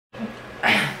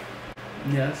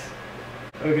Yes.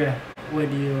 Okay. What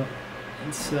do you...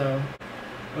 So,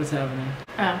 what's happening?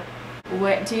 Oh.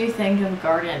 What do you think of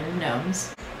garden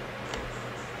gnomes?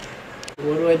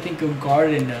 What do I think of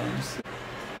garden gnomes?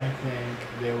 I think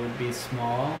they would be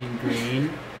small and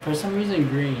green. For some reason,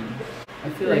 green. I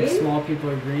feel like small people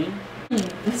are green.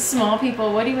 Small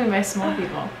people? What do you mean by small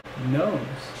people? Gnomes.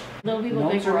 Little people,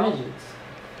 Gnomes big are world. midgets.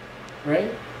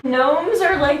 Right? Gnomes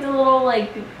are like the little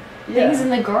things in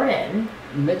the garden.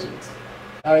 Midgets.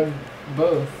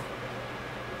 Both.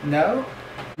 No?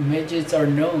 Midgets are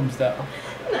gnomes though.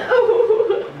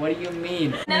 No. What do you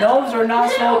mean? No. Gnomes are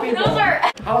not small people. Those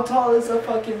are... How tall is a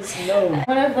fucking gnome?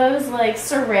 One of those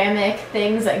ceramic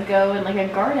things that go in a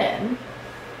garden.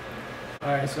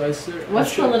 Alright, so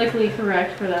What's politically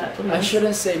correct for that? Please? I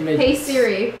shouldn't say midgets. Hey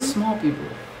Siri. Small people.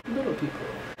 Little people.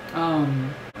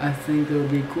 I think it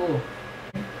would be cool.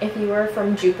 If you were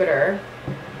from Jupiter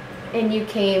and you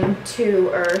came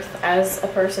to Earth as a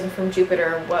person from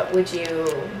Jupiter, what would you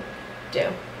do?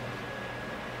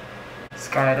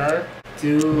 Skydive.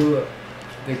 Do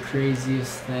the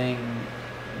craziest thing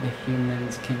the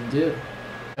humans can do.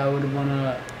 I would want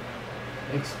to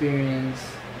experience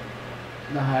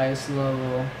the highest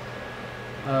level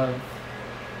of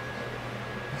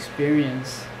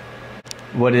experience.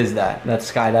 What is that? That's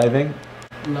skydiving?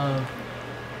 Love.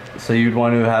 So you'd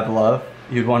want to have love?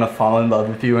 You'd want to fall in love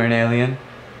if you were an alien?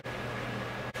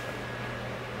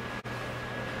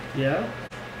 Yeah,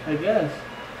 I guess.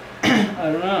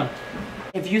 I don't know.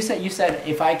 If you said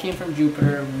if I came from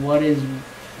Jupiter, what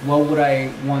would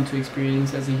I want to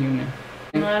experience as a human?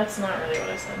 No, that's not really what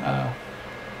I said. Oh,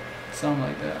 something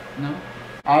like that. No.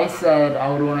 I said I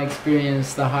would want to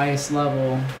experience the highest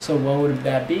level. So what would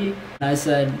that be? I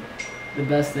said the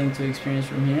best thing to experience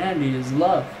from humanity is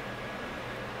love.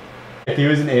 If he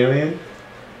was an alien,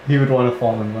 he would want to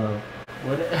fall in love.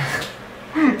 What?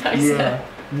 Yeah.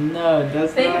 No,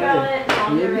 that's Think not about it.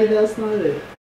 it. Maybe that's not it.